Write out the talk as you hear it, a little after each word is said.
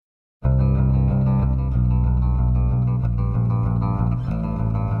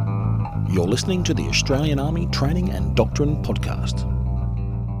You're listening to the Australian Army Training and Doctrine podcast.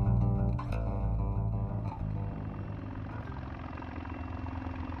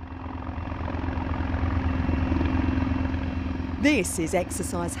 This is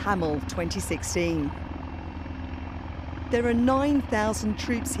Exercise Hamel 2016. There are 9,000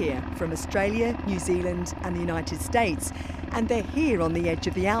 troops here from Australia, New Zealand and the United States, and they're here on the edge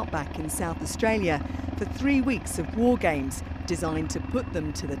of the outback in South Australia for 3 weeks of war games designed to put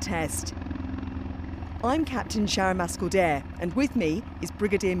them to the test. I'm Captain Sharon Mascall-Dare, and with me is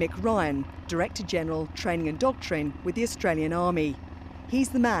Brigadier Mick Ryan, Director General Training and Doctrine with the Australian Army. He's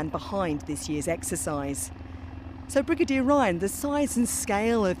the man behind this year's exercise. So Brigadier Ryan, the size and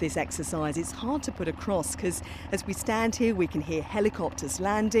scale of this exercise, it's hard to put across because as we stand here we can hear helicopters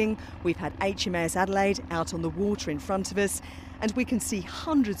landing, we've had HMAS Adelaide out on the water in front of us, and we can see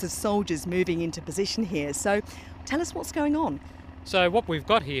hundreds of soldiers moving into position here. So tell us what's going on. So what we've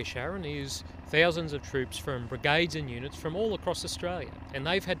got here, Sharon, is thousands of troops from brigades and units from all across Australia, and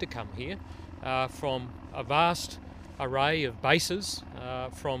they've had to come here from a vast array of bases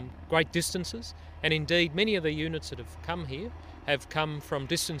from great distances, and indeed many of the units that have come here have come from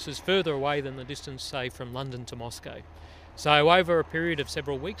distances further away than the distance, say, from London to Moscow. So over a period of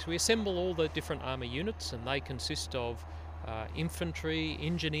several weeks we assemble all the different army units, and they consist of infantry,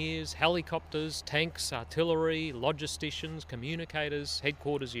 engineers, helicopters, tanks, artillery, logisticians, communicators,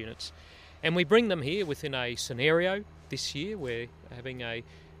 headquarters units. And we bring them here within a scenario. This year we're having a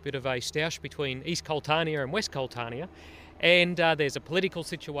bit of a stoush between East Coltania and West Coltania, and there's a political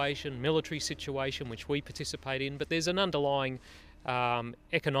situation, military situation which we participate in, but there's an underlying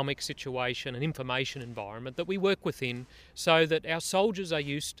economic situation and information environment that we work within so that our soldiers are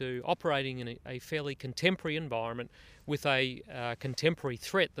used to operating in a fairly contemporary environment with a contemporary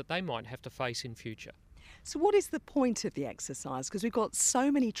threat that they might have to face in future. So what is the point of the exercise? Because we've got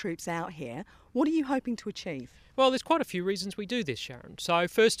so many troops out here. What are you hoping to achieve? Well, there's quite a few reasons we do this, Sharon. So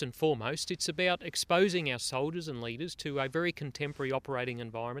first and foremost, it's about exposing our soldiers and leaders to a very contemporary operating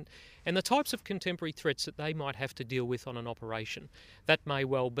environment and the types of contemporary threats that they might have to deal with on an operation. That may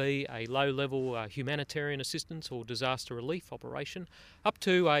well be a low-level humanitarian assistance or disaster relief operation, up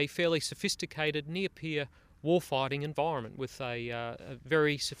to a fairly sophisticated near-peer warfighting environment with a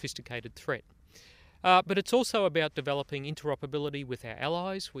very sophisticated threat. But it's also about developing interoperability with our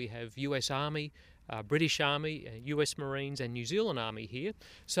allies. We have US Army, British Army, US Marines and New Zealand Army here.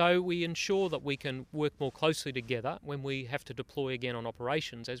 So we ensure that we can work more closely together when we have to deploy again on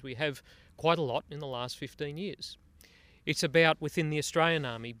operations, as we have quite a lot in the last 15 years. It's about, within the Australian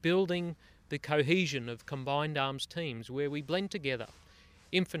Army, building the cohesion of combined arms teams where we blend together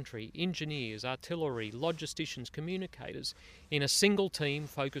infantry, engineers, artillery, logisticians, communicators in a single team,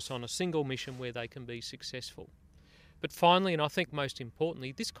 focus on a single mission where they can be successful. But finally, and I think most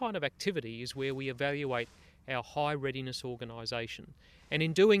importantly, this kind of activity is where we evaluate our high readiness organisation. And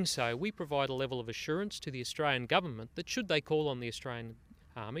in doing so, we provide a level of assurance to the Australian government that should they call on the Australian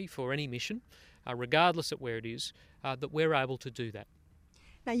Army for any mission, regardless of where it is, that we're able to do that.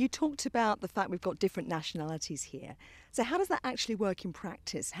 Now, you talked about the fact we've got different nationalities here. So how does that actually work in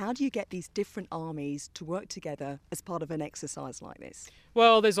practice? How do you get these different armies to work together as part of an exercise like this?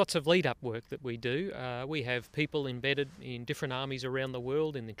 Well, there's lots of lead-up work that we do. We have people embedded in different armies around the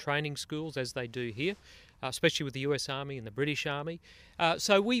world in the training schools, as they do here, especially with the US Army and the British Army.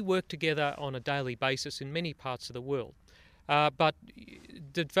 So we work together on a daily basis in many parts of the world. But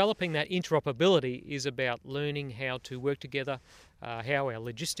developing that interoperability is about learning how to work together, how our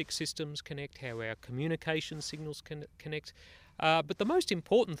logistics systems connect, how our communication signals connect. But the most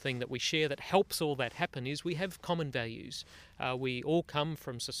important thing that we share that helps all that happen is we have common values. We all come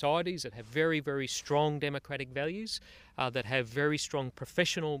from societies that have very, very strong democratic values, that have very strong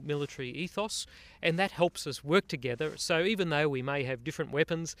professional military ethos, and that helps us work together. So even though we may have different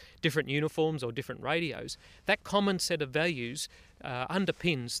weapons, different uniforms or different radios, that common set of values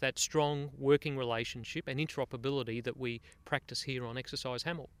underpins that strong working relationship and interoperability that we practice here on Exercise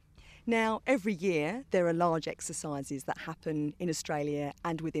Hamel. Now, every year there are large exercises that happen in Australia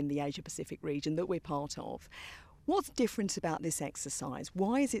and within the Asia-Pacific region that we're part of. What's different about this exercise?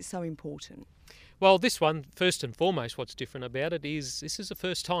 Why is it so important? Well, this one, first and foremost, what's different about it is this is the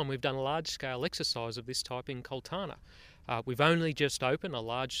first time we've done a large-scale exercise of this type in Coltana. We've only just opened a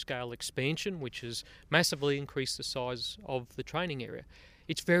large-scale expansion which has massively increased the size of the training area.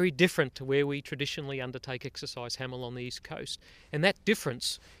 It's very different to where we traditionally undertake Exercise Hamel on the East Coast. And that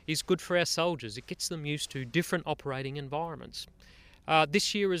difference is good for our soldiers. It gets them used to different operating environments.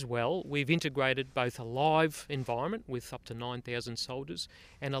 This year as well, we've integrated both a live environment with up to 9,000 soldiers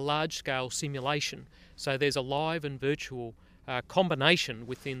and a large-scale simulation. So there's a live and virtual combination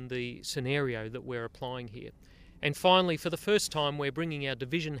within the scenario that we're applying here. And finally, for the first time, we're bringing our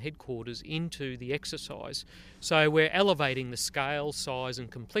division headquarters into the exercise. So we're elevating the scale, size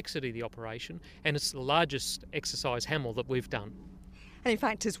and complexity of the operation, and it's the largest Exercise Hamel that we've done. And in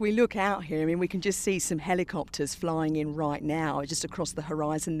fact, as we look out here, I mean, we can just see some helicopters flying in right now, just across the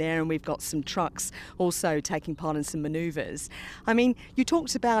horizon there, and we've got some trucks also taking part in some manoeuvres. I mean, you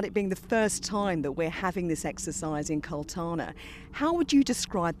talked about it being the first time that we're having this exercise in Cultana. How would you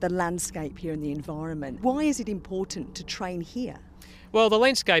describe the landscape here and the environment? Why is it important to train here? Well, the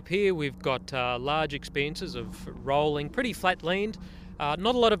landscape here, we've got large expanses of rolling, pretty flat land.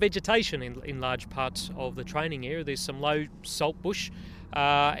 Not a lot of vegetation in large parts of the training area. There's some low salt bush,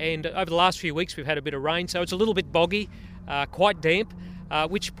 and over the last few weeks we've had a bit of rain, so it's a little bit boggy, quite damp,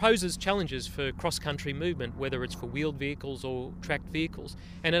 which poses challenges for cross-country movement, whether it's for wheeled vehicles or tracked vehicles.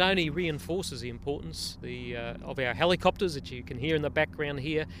 And it only reinforces the importance of our helicopters that you can hear in the background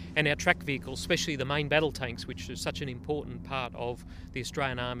here, and our tracked vehicles, especially the main battle tanks, which is such an important part of the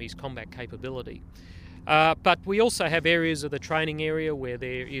Australian Army's combat capability. But we also have areas of the training area where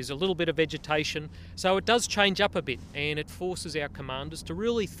there is a little bit of vegetation, so it does change up a bit, and it forces our commanders to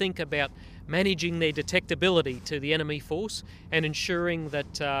really think about managing their detectability to the enemy force and ensuring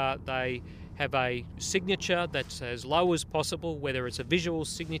that they have a signature that's as low as possible, whether it's a visual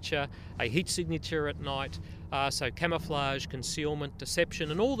signature, a heat signature at night, so camouflage, concealment, deception,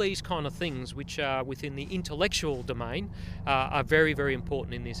 and all these kind of things which are within the intellectual domain are very, very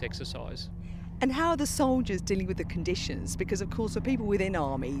important in this exercise. And how are the soldiers dealing with the conditions? Because, of course, for people within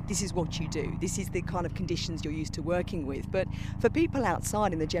Army, this is what you do. This is the kind of conditions you're used to working with. But for people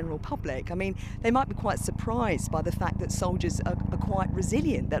outside in the general public, I mean, they might be quite surprised by the fact that soldiers are quite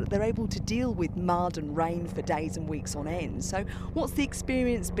resilient, that they're able to deal with mud and rain for days and weeks on end. So what's the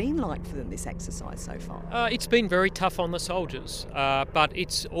experience been like for them, this exercise so far? It's been very tough on the soldiers, but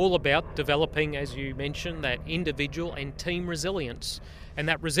it's all about developing, as you mentioned, that individual and team resilience. And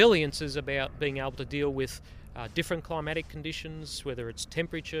that resilience is about being able to deal with different climatic conditions, whether it's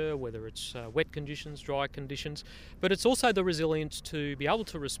temperature, whether it's wet conditions, dry conditions, but it's also the resilience to be able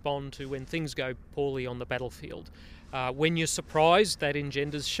to respond to when things go poorly on the battlefield. When you're surprised, that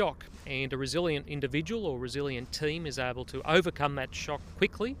engenders shock, and a resilient individual or resilient team is able to overcome that shock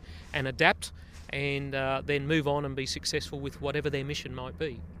quickly and adapt, and then move on and be successful with whatever their mission might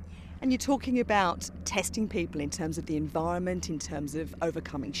be. And you're talking about testing people in terms of the environment, in terms of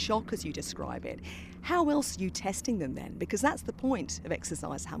overcoming shock, as you describe it. How else are you testing them then? Because that's the point of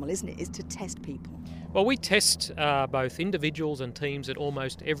Exercise Hamel, isn't it? Is to test people. Well, we test both individuals and teams at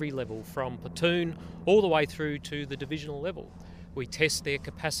almost every level, from platoon all the way through to the divisional level. We test their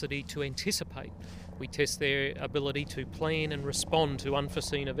capacity to anticipate. We test their ability to plan and respond to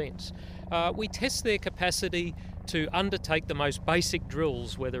unforeseen events. We test their capacity to undertake the most basic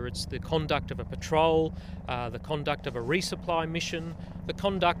drills, whether it's the conduct of a patrol, the conduct of a resupply mission, the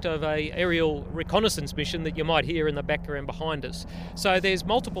conduct of an aerial reconnaissance mission that you might hear in the background behind us. So there's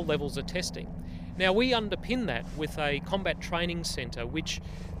multiple levels of testing. Now, we underpin that with a combat training centre which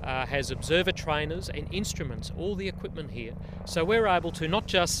has observer trainers and instruments, all the equipment here. So we're able to not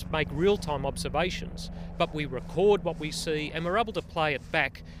just make real-time observations, but we record what we see, and we're able to play it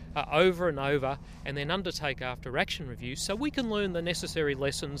back over and over, and then undertake after-action reviews, so we can learn the necessary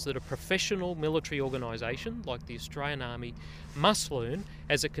lessons that a professional military organisation like the Australian Army must learn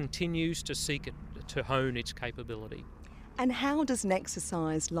as it continues to seek to hone its capability. And how does an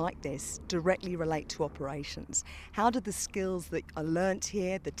exercise like this directly relate to operations? How do the skills that are learnt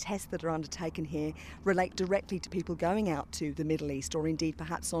here, the tests that are undertaken here, relate directly to people going out to the Middle East, or indeed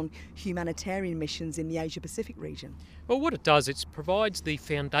perhaps on humanitarian missions in the Asia-Pacific region? Well, what it does, it provides the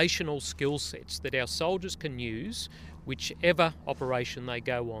foundational skill sets that our soldiers can use whichever operation they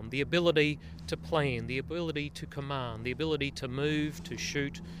go on. The ability to plan, the ability to command, the ability to move, to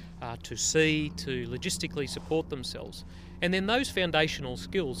shoot, to see, to logistically support themselves. And then those foundational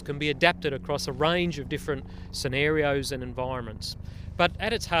skills can be adapted across a range of different scenarios and environments. But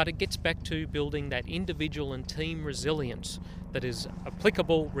at its heart, it gets back to building that individual and team resilience that is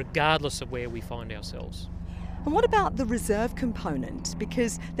applicable regardless of where we find ourselves. And what about the reserve component?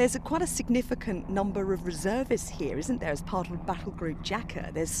 Because there's quite a significant number of reservists here, isn't there, as part of Battle Group Jacker?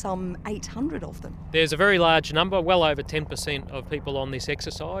 There's some 800 of them. There's a very large number. Well over 10% of people on this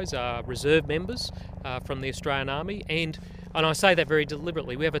exercise are reserve members from the Australian Army, and I say that very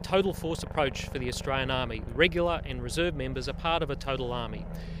deliberately. We have a total force approach for the Australian Army. Regular and reserve members are part of a total army.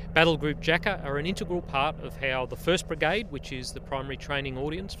 Battle Group Jacker are an integral part of how the 1st Brigade, which is the primary training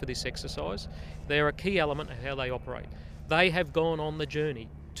audience for this exercise, they're a key element of how they operate. They have gone on the journey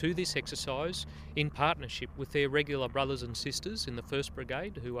to this exercise in partnership with their regular brothers and sisters in the 1st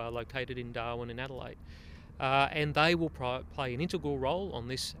Brigade, who are located in Darwin and Adelaide. And they will play an integral role on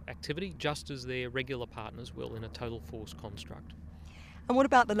this activity, just as their regular partners will in a total force construct. And what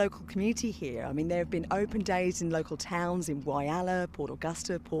about the local community here? I mean, there have been open days in local towns in Whyalla, Port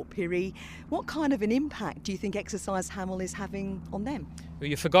Augusta, Port Pirie. What kind of an impact do you think Exercise Hamel is having on them? Well,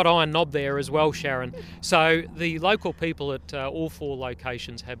 you forgot Iron Knob there as well, Sharon. So the local people at all 4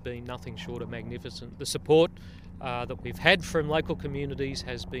 locations have been nothing short of magnificent. The support that we've had from local communities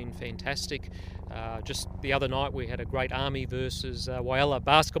has been fantastic. Just the other night we had a great Army versus Whyalla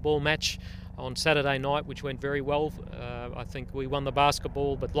basketball match on Saturday night, which went very well. I think we won the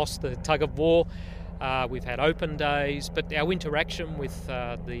basketball but lost the tug of war. We've had open days, but our interaction with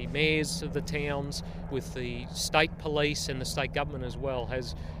the mayors of the towns, with the state police and the state government as well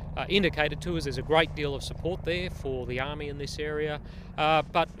has indicated to us there's a great deal of support there for the Army in this area.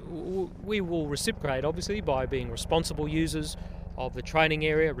 But we will reciprocate, obviously, by being responsible users of the training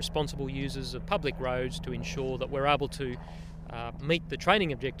area, responsible users of public roads, to ensure that we're able to meet the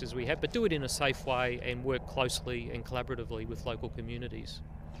training objectives we have, but do it in a safe way and work closely and collaboratively with local communities.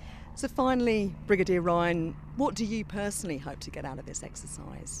 So finally, Brigadier Ryan, what do you personally hope to get out of this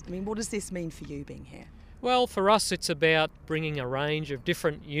exercise? I mean, what does this mean for you being here? Well, for us it's about bringing a range of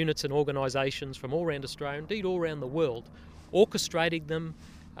different units and organisations from all around Australia, indeed all around the world, orchestrating them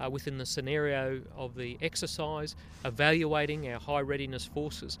within the scenario of the exercise, evaluating our high readiness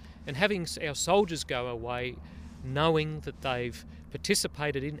forces and having our soldiers go away knowing that they've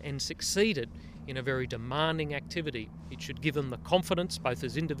participated in and succeeded in a very demanding activity. It should give them the confidence, both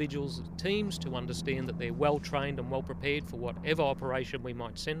as individuals and teams, to understand that they're well trained and well prepared for whatever operation we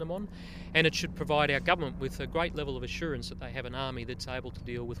might send them on, and it should provide our government with a great level of assurance that they have an army that's able to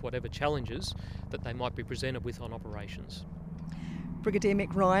deal with whatever challenges that they might be presented with on operations. Brigadier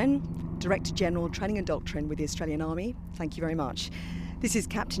Mick Ryan, Director General Training and Doctrine with the Australian Army, thank you very much. This is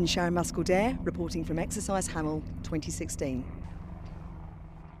Captain Sharon Mascall-Dare reporting from Exercise Hamel 2016.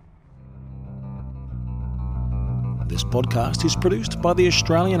 This podcast is produced by the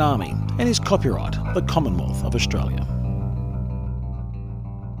Australian Army and is copyright the Commonwealth of Australia.